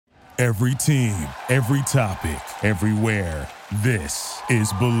Every team, every topic, everywhere. This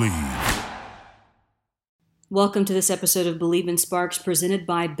is Believe. Welcome to this episode of Believe in Sparks presented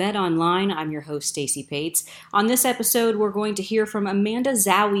by BetOnline. I'm your host, Stacey Pates. On this episode, we're going to hear from Amanda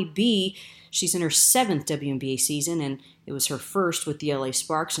Zahui B. She's in her 7th WNBA season, and it was her first with the LA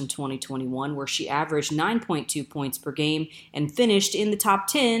Sparks in 2021, where she averaged 9.2 points per game and finished in the top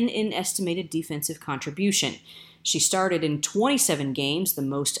 10 in estimated defensive contribution. She started in 27 games, the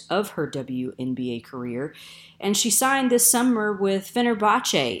most of her WNBA career, and she signed this summer with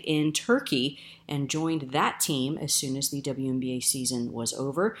Fenerbahce in Turkey and joined that team as soon as the WNBA season was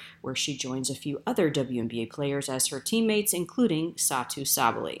over, where she joins a few other WNBA players as her teammates, including Satou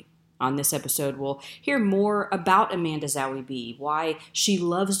Sabally. On this episode, we'll hear more about Amanda Zahui B, why she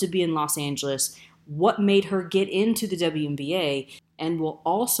loves to be in Los Angeles, what made her get into the WNBA, and we'll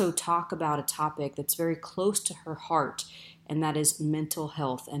also talk about a topic that's very close to her heart, and that is mental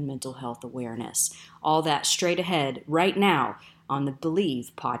health and mental health awareness. All that straight ahead right now on the Believe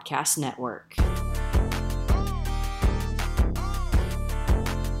Podcast Network.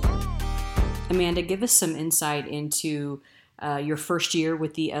 Amanda, give us some insight into your first year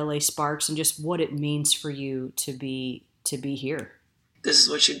with the LA Sparks and just what it means for you to be here. This is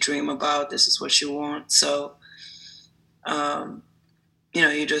what you dream about. This is what you want. So,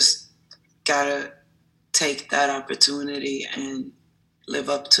 you just gotta take that opportunity and live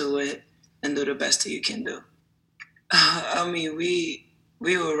up to it and do the best that you can do.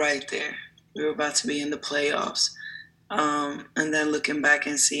 We were right there. We were about to be in the playoffs. And then looking back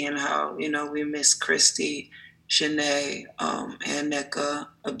and seeing how, we missed Christy, Shanae, and Nneka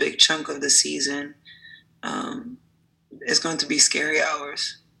a big chunk of the season. It's going to be scary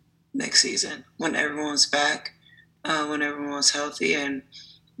hours next season when everyone's back, when everyone's healthy, and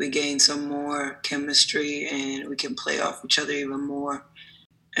we gain some more chemistry and we can play off each other even more.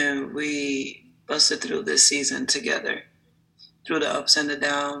 And we busted through this season together, through the ups and the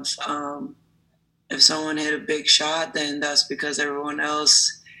downs. If someone hit a big shot, then that's because everyone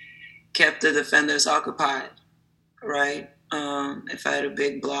else kept the defenders occupied, right? If I had a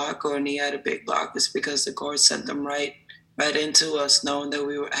big block or Nia had a big block, it's because the court sent them right into us, knowing that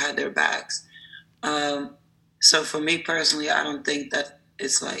we had their backs. So for me personally, I don't think that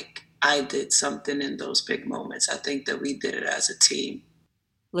it's like I did something in those big moments. I think that we did it as a team.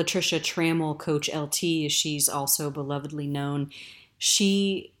 Latricia Trammell, Coach LT, as she's also belovedly known,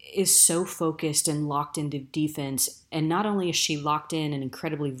 she is so focused and locked into defense. And not only is she locked in and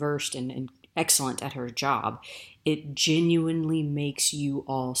incredibly versed and excellent at her job, it genuinely makes you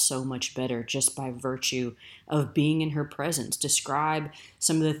all so much better just by virtue of being in her presence. Describe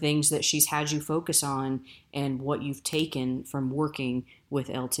some of the things that she's had you focus on and what you've taken from working with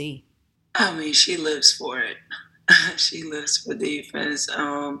LT. She lives for it. She lives for defense.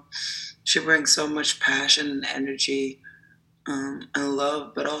 She brings so much passion and energy and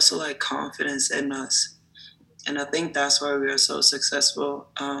love, but also like confidence in us. And I think that's why we are so successful.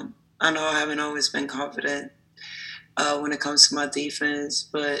 I know I haven't always been confident when it comes to my defense,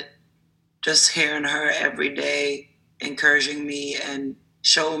 but just hearing her every day, encouraging me and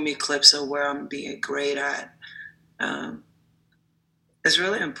showing me clips of where I'm being great at is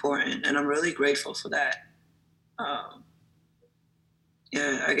really important, and I'm really grateful for that. I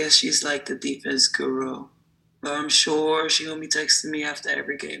guess she's like the defense guru, but I'm sure she's going to be texting me after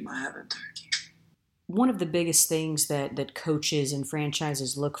every game I have in Turkey. One of the biggest things that coaches and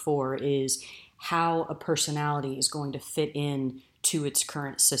franchises look for is how a personality is going to fit in to its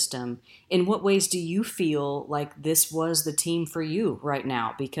current system. In what ways do you feel like this was the team for you right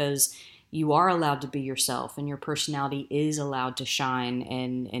now? Because you are allowed to be yourself and your personality is allowed to shine,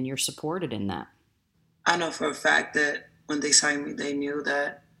 and you're supported in that. I know for a fact that when they signed me, they knew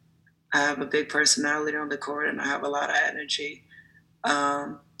that I have a big personality on the court and I have a lot of energy.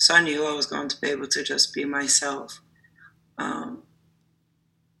 So I knew I was going to be able to just be myself. But,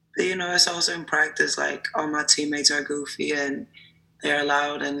 it's also in practice, like all my teammates are goofy and they're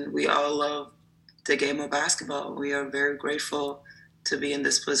loud, and we all love the game of basketball. We are very grateful to be in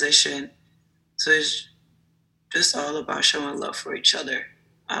this position. So it's just all about showing love for each other.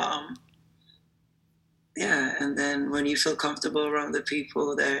 And then when you feel comfortable around the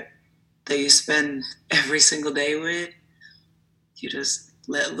people that you spend every single day with, you just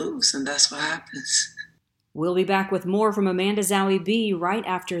let loose, and that's what happens. We'll be back with more from Amanda Zahui B right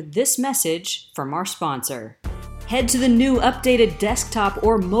after this message from our sponsor. Head to the new updated desktop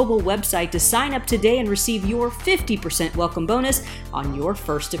or mobile website to sign up today and receive your 50% welcome bonus on your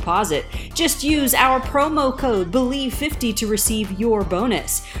first deposit. Just use our promo code BELIEVE50 to receive your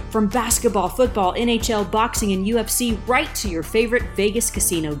bonus. From basketball, football, NHL, boxing, and UFC, right to your favorite Vegas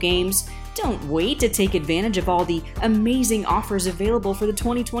casino games. Don't wait to take advantage of all the amazing offers available for the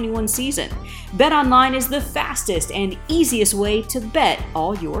 2021 season. BetOnline is the fastest and easiest way to bet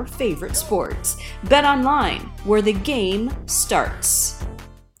all your favorite sports. BetOnline, where the game starts.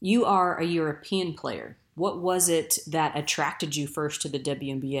 You are a European player. What was it that attracted you first to the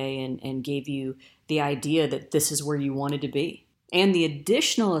WNBA and gave you the idea that this is where you wanted to be? And the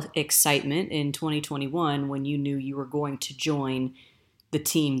additional excitement in 2021 when you knew you were going to join the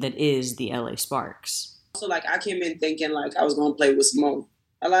team that is the LA Sparks. So, like, I came in thinking, like, I was going to play with Simone.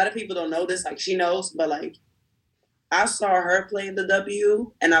 A lot of people don't know this. Like, she knows. But, like, I saw her play in the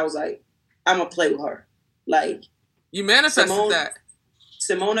W, and I was like, I'm going to play with her. Like, you manifested that.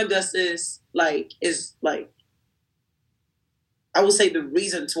 Simone Augustus, like, is, like, I would say the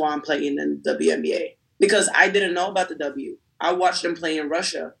reason to why I'm playing in the WNBA. Because I didn't know about the W. I watched them play in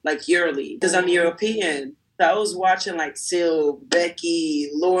Russia, like, yearly. Because I'm European. I was watching like Sil, Becky,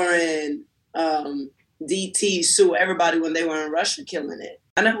 Lauren, DT, Sue, everybody when they were in Russia killing it.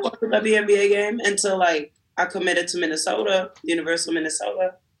 I never watched a WNBA game until like I committed to Minnesota, University of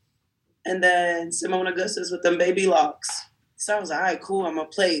Minnesota. And then Simone Augustus with them baby locks. So I was like, all right, cool, I'm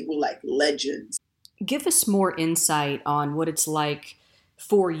going to play with like legends. Give us more insight on what it's like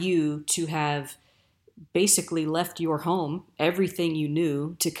for you to have basically left your home, everything you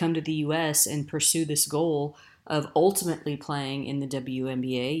knew, to come to the U.S. and pursue this goal of ultimately playing in the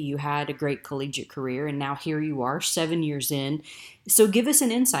WNBA. You had a great collegiate career, and now here you are, 7 years in. So give us an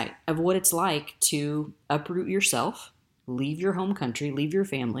insight of what it's like to uproot yourself, leave your home country, leave your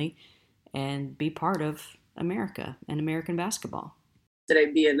family, and be part of America and American basketball.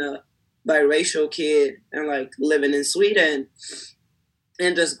 Today, being a biracial kid and like living in Sweden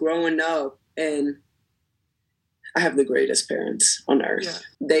and just growing up, and I have the greatest parents on earth.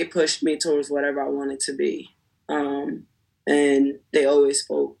 Yeah. They pushed me towards whatever I wanted to be. And they always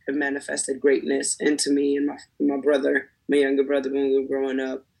spoke and manifested greatness into me and my brother, my younger brother, when we were growing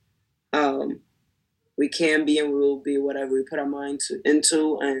up. We can be and we will be whatever we put our mind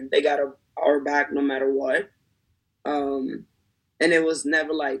into, and they got our back no matter what. And it was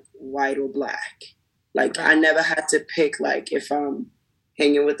never like white or black. Like I never had to pick like if I'm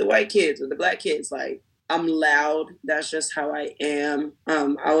hanging with the white kids or the black kids, like I'm loud. That's just how I am.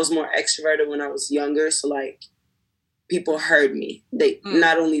 I was more extroverted when I was younger. So like people heard me. They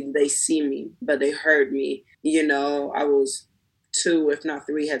not only did they see me, but they heard me. You know, I was 2, if not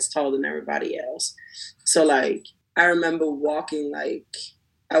 3 heads taller than everybody else. So like I remember walking like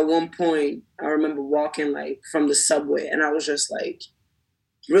at one point, I remember walking like from the subway, and I was just like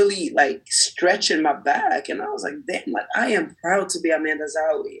really like stretching my back. And I was like, damn, like I am proud to be Amanda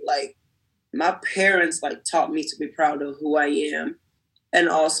Zahui. Like, my parents like taught me to be proud of who I am, and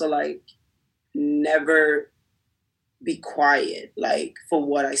also like never be quiet, like for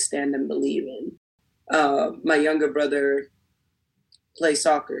what I stand and believe in. My younger brother plays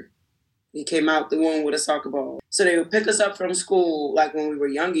soccer. He came out the womb with a soccer ball. So they would pick us up from school, like when we were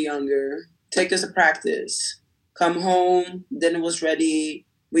younger, take us to practice, come home, dinner was ready.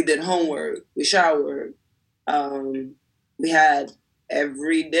 We did homework, we showered. We had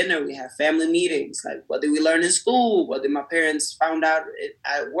every dinner, we had family meetings. Like, what did we learn in school? What did my parents found out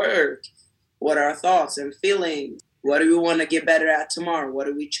at work? What are our thoughts and feelings? What do we want to get better at tomorrow? What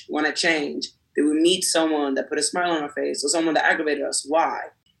do we want to change? Did we meet someone that put a smile on our face or someone that aggravated us? Why?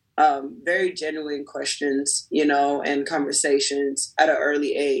 Very genuine questions, you know, and conversations at an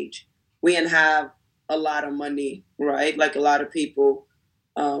early age. We didn't have a lot of money, right? Like a lot of people.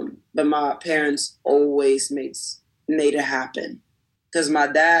 But my parents always made it happen. Because my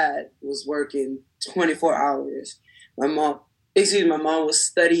dad was working 24 hours. My mom was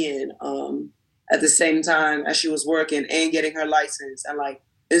studying at the same time as she was working and getting her license. And like,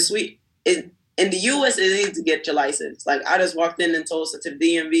 it's sweet. In the U.S., it's easy to get your license. Like, I just walked in and told her to the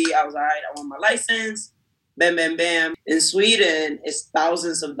DMV, I was all right, I want my license. Bam, bam, bam. In Sweden, it's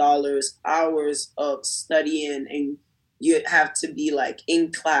thousands of dollars, hours of studying, and you have to be like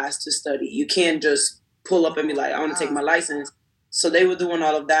in class to study. You can't just pull up and be like, I want to take my license. So they were doing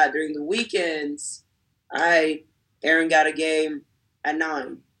all of that during the weekends. Aaron got a game at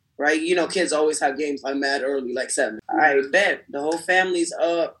 9, right? You know, kids always have games like mad early, like 7. I bet the whole family's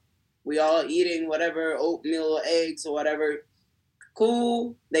up. We all eating whatever, oatmeal or eggs or whatever.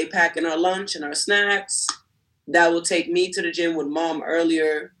 Cool. They packing our lunch and our snacks. That will take me to the gym with mom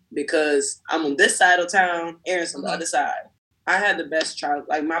earlier. because I'm on this side of town, Aaron's on the other side. I had the best child.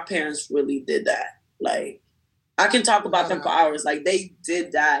 Like, my parents really did that. Like, I can talk about them for hours. Like, they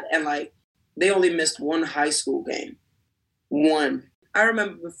did that. And, like, they only missed one high school game. One. I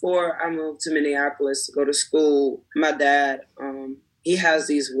remember before I moved to Minneapolis to go to school, my dad, he has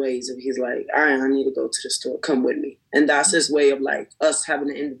these ways of, he's like, all right, I need to go to the store. Come with me. And that's his way of, like, us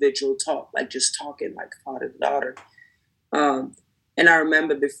having an individual talk, like, just talking like father to daughter. And I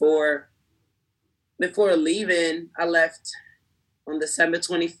remember before leaving, I left on December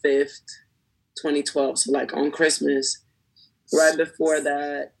 25th, 2012. So, like, on Christmas, right before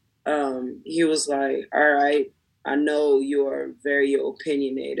that, he was like, all right, I know you're very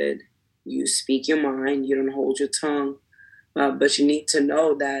opinionated. You speak your mind. You don't hold your tongue. But you need to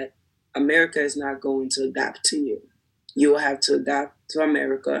know that America is not going to adapt to you. You will have to adapt to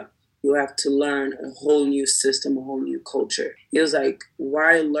America. You have to learn a whole new system, a whole new culture. He was like,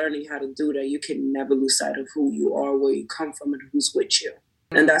 while learning how to do that, you can never lose sight of who you are, where you come from, and who's with you.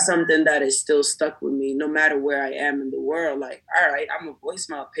 And that's something that is still stuck with me, no matter where I am in the world. Like, all right, I'm going to voice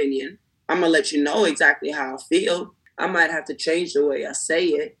my opinion. I'm going to let you know exactly how I feel. I might have to change the way I say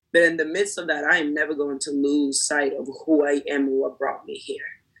it. But in the midst of that, I am never going to lose sight of who I am and what brought me here.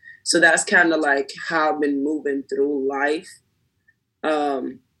 So that's kind of like how I've been moving through life. I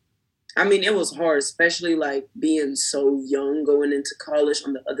mean, it was hard, especially like being so young, going into college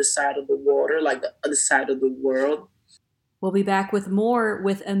on the other side of the water, like the other side of the world. We'll be back with more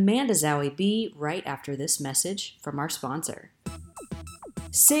with Amanda Zawi B right after this message from our sponsor.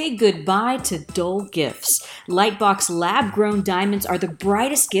 Say goodbye to dull gifts. Lightbox lab-grown diamonds are the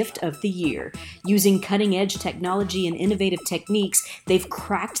brightest gift of the year. Using cutting-edge technology and innovative techniques, they've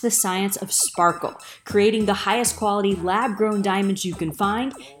cracked the science of sparkle, creating the highest quality lab-grown diamonds you can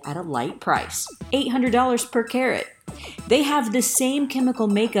find at a light price, $800 per carat. They have the same chemical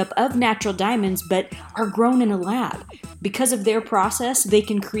makeup of natural diamonds, but are grown in a lab. Because of their process, they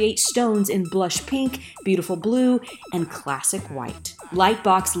can create stones in blush pink, beautiful blue, and classic white.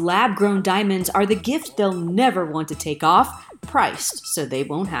 Lightbox lab-grown diamonds are the gift they'll never want to take off, priced so they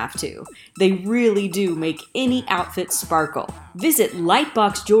won't have to. They really do make any outfit sparkle. Visit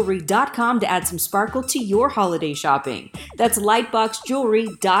lightboxjewelry.com to add some sparkle to your holiday shopping. That's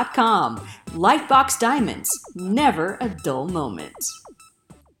lightboxjewelry.com. Lightbox Diamonds, never a dull moment.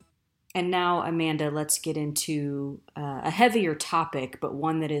 And now, Amanda, let's get into a heavier topic, but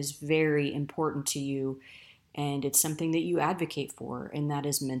one that is very important to you, and it's something that you advocate for, and that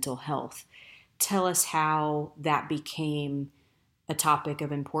is mental health. Tell us how that became a topic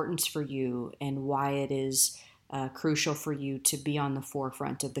of importance for you and why it is crucial for you to be on the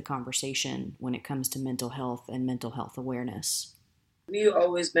forefront of the conversation when it comes to mental health and mental health awareness. We've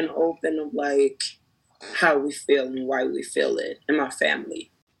always been open of like how we feel and why we feel it in my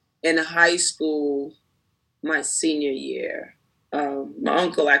family. In high school, my senior year, my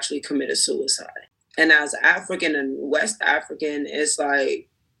uncle actually committed suicide. And as African and West African, it's like,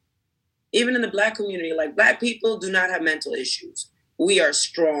 even in the Black community, like Black people do not have mental issues. We are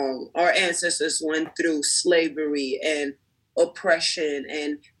strong. Our ancestors went through slavery and oppression,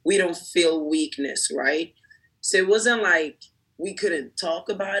 and we don't feel weakness, right? So it wasn't like we couldn't talk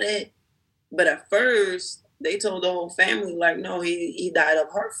about it. But at first, they told the whole family, like, no, he died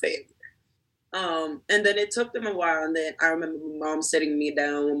of heart failure. And then it took them a while. And then I remember my mom sitting me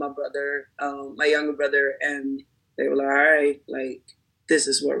down with my brother, my younger brother, and they were like, all right, like, this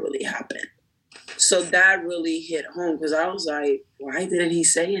is what really happened. So that really hit home because I was like, why didn't he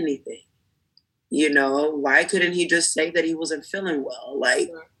say anything? You know, why couldn't he just say that he wasn't feeling well? Like,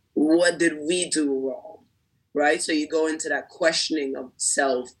 what did we do wrong? Right? So you go into that questioning of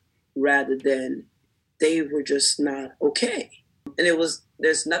self rather than they were just not okay. And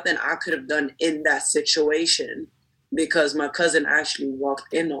there's nothing I could have done in that situation because my cousin actually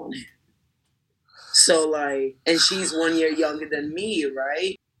walked in on him. So like, and she's 1 year younger than me,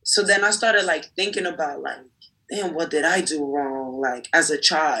 right? So then I started like thinking about like, damn, what did I do wrong? Like as a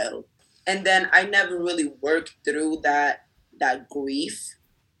child. And then I never really worked through that grief,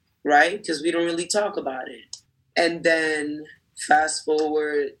 right? Because we don't really talk about it. And then fast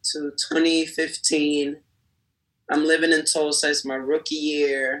forward to 2015, I'm living in Tulsa. It's my rookie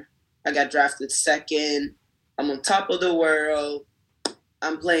year. I got drafted second. I'm on top of the world.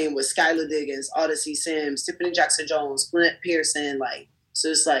 I'm playing with Skylar Diggins, Odyssey Sims, Tiffany Jackson-Jones, Flint Pearson. Like, so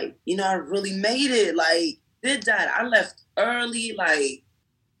it's like, you know, I really made it. Like, did that. I left early, like.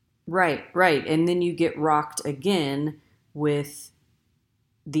 Right. And then you get rocked again with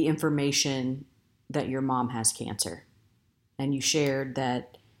the information that your mom has cancer. And you shared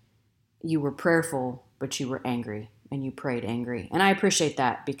that you were prayerful, but you were angry. and you prayed angry. And I appreciate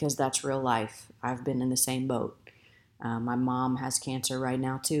that because that's real life. I've been in the same boat. My mom has cancer right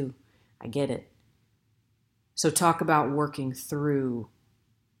now too. I get it. So talk about working through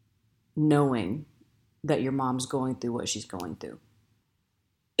knowing that your mom's going through what she's going through.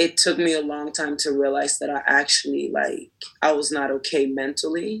 It took me a long time to realize that I actually, I was not okay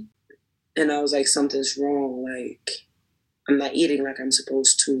mentally. And I was like, something's wrong. I'm not eating like I'm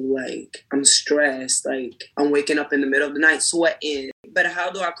supposed to. I'm stressed. I'm waking up in the middle of the night sweating. But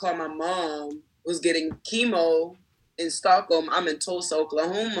how do I call my mom who's getting chemo in Stockholm? I'm in Tulsa,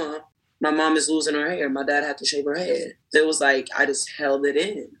 Oklahoma. My mom is losing her hair. My dad had to shave her head. It was I just held it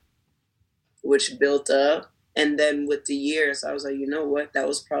in, which built up. And then with the years, I was like, you know what? That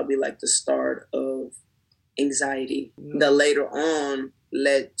was probably the start of anxiety that later on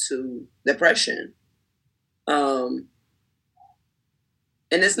led to depression. And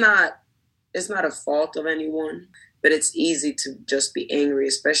it's not a fault of anyone, but it's easy to just be angry,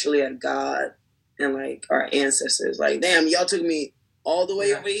 especially at God and our ancestors. Damn, y'all took me all the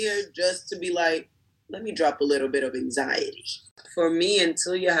way over here just to be let me drop a little bit of anxiety. For me,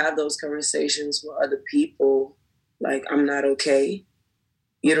 until you have those conversations with other people, I'm not okay,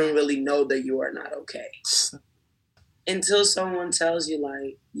 you don't really know that you are not okay. Until someone tells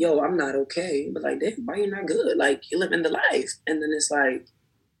you yo, I'm not okay, but damn, why you not good? You're living the life. And then it's I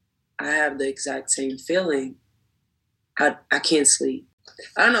have the exact same feeling. I can't sleep.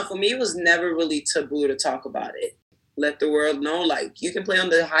 I don't know, for me, it was never really taboo to talk about it. Let the world know, you can play on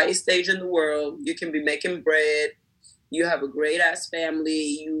the highest stage in the world. You can be making bread. You have a great ass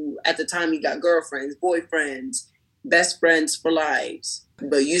family. At the time, you got girlfriends, boyfriends, best friends for lives.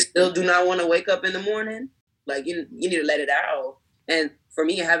 But you still do not want to wake up in the morning. You need to let it out. And for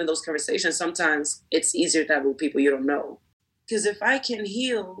me, having those conversations, sometimes it's easier to have with people you don't know. Because if I can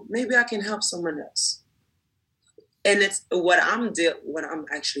heal, maybe I can help someone else. And it's what I'm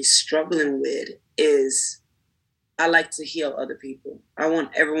actually struggling with is I like to heal other people. I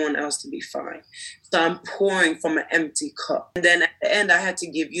want everyone else to be fine. So I'm pouring from an empty cup. And then at the end, I had to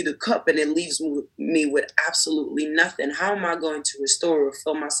give you the cup and it leaves me with absolutely nothing. How am I going to restore or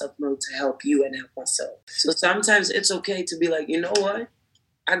fill myself up to help you and help myself? So sometimes it's okay to be you know what?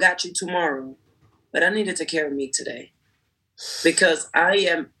 I got you tomorrow, but I need to take care of me today. Because I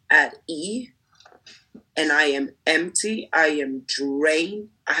am at E and I am empty. I am drained.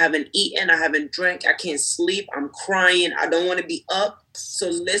 I haven't eaten. I haven't drank. I can't sleep. I'm crying. I don't want to be up. So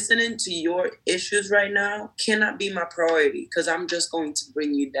listening to your issues right now cannot be my priority because I'm just going to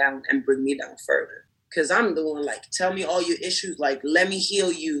bring you down and bring me down further. Because I'm the one tell me all your issues. Let me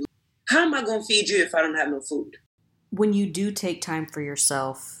heal you. How am I going to feed you if I don't have no food? When you do take time for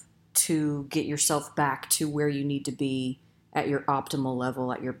yourself to get yourself back to where you need to be at your optimal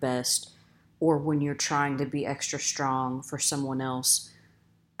level, at your best, or when you're trying to be extra strong for someone else,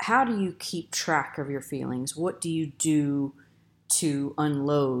 how do you keep track of your feelings? What do you do to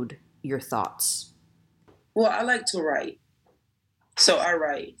unload your thoughts? Well, I like to write. So I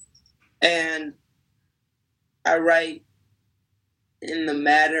write. And I write in the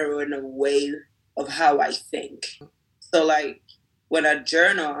manner or in a way of how I think. So when I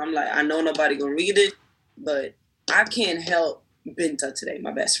journal, I'm I know nobody gonna read it, but I can't help Binta today,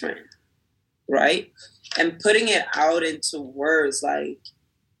 my best friend. Right? And putting it out into words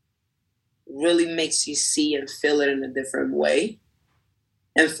really makes you see and feel it in a different way.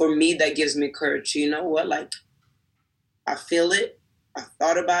 And for me, that gives me courage. You know what? I feel it. I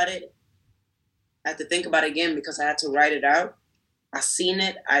thought about it. I had to think about it again because I had to write it out. I seen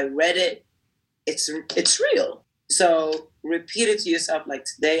it. I read it. It's real. So repeat it to yourself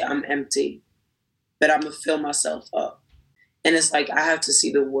today I'm empty, but I'm going to fill myself up. And it's I have to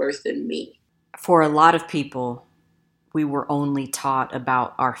see the worth in me. For a lot of people, we were only taught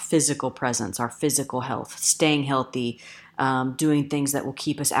about our physical presence, our physical health, staying healthy, doing things that will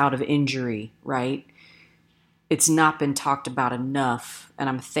keep us out of injury, right? It's not been talked about enough, and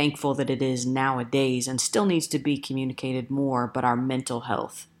I'm thankful that it is nowadays and still needs to be communicated more, but our mental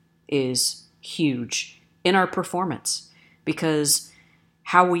health is huge in our performance because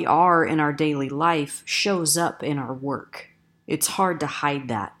how we are in our daily life shows up in our work. It's hard to hide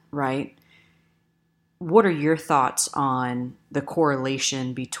that, right? What are your thoughts on the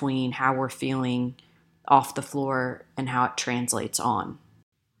correlation between how we're feeling off the floor and how it translates on?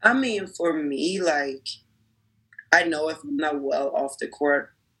 I mean, for me, I know if I'm not well off the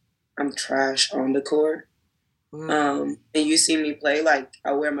court, I'm trash on the court. And you see me play,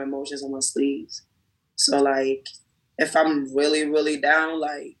 I wear my emotions on my sleeves. So, if I'm really, really down,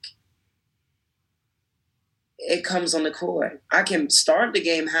 it comes on the court. I can start the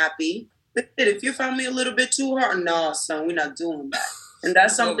game happy, If you found me a little bit too hard, no, son, we're not doing that. And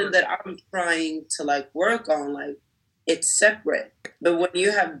that's something that I'm trying to like work on. Like, it's separate. But when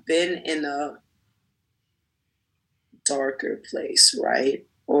you have been in a darker place, right?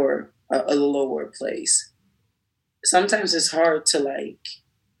 Or a lower place, sometimes it's hard to like,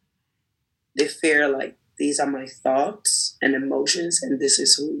 they fear like, these are my thoughts and emotions, and this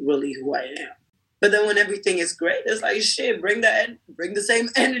is really who I am. But then when everything is great, it's like, shit, bring the same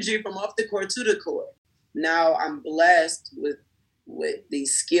energy from off the court to the court. Now I'm blessed with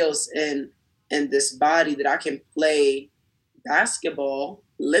these skills and this body that I can play basketball,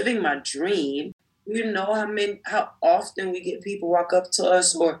 living my dream. You know how often we get people walk up to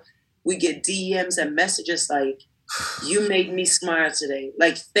us, or we get DMs and messages like, you made me smile today.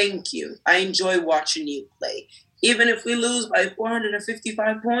 Like, thank you. I enjoy watching you play. Even if we lose by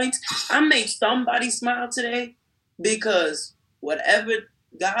 455 points, I made somebody smile today, because whatever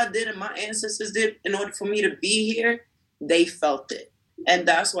God did and my ancestors did in order for me to be here, they felt it. And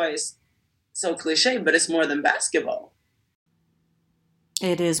that's why it's so cliche, but it's more than basketball.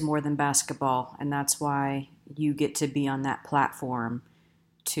 It is more than basketball, and that's why you get to be on that platform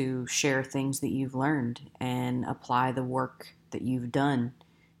to share things that you've learned and apply the work that you've done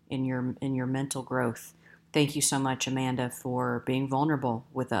in your mental growth. Thank you so much, Amanda, for being vulnerable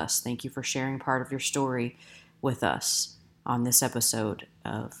with us. Thank you for sharing part of your story with us on this episode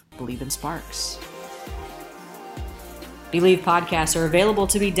of Believe in Sparks. Believe podcasts are available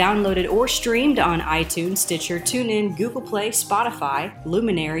to be downloaded or streamed on iTunes, Stitcher, TuneIn, Google Play, Spotify,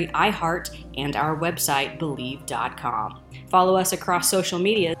 Luminary, iHeart, and our website, Believe.com. Follow us across social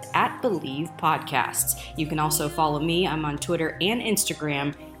media at Believe Podcasts. You can also follow me. I'm on Twitter and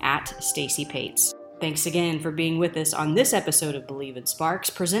Instagram at Stacey Pates. Thanks again for being with us on this episode of Believe in Sparks,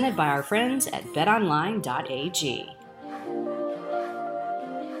 presented by our friends at betonline.ag.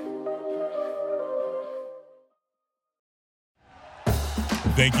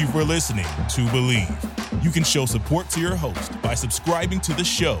 Thank you for listening to Believe. You can show support to your host by subscribing to the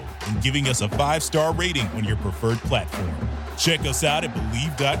show and giving us a 5-star rating on your preferred platform. Check us out at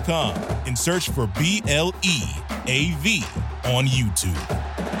Believe.com and search for BLEAV on YouTube.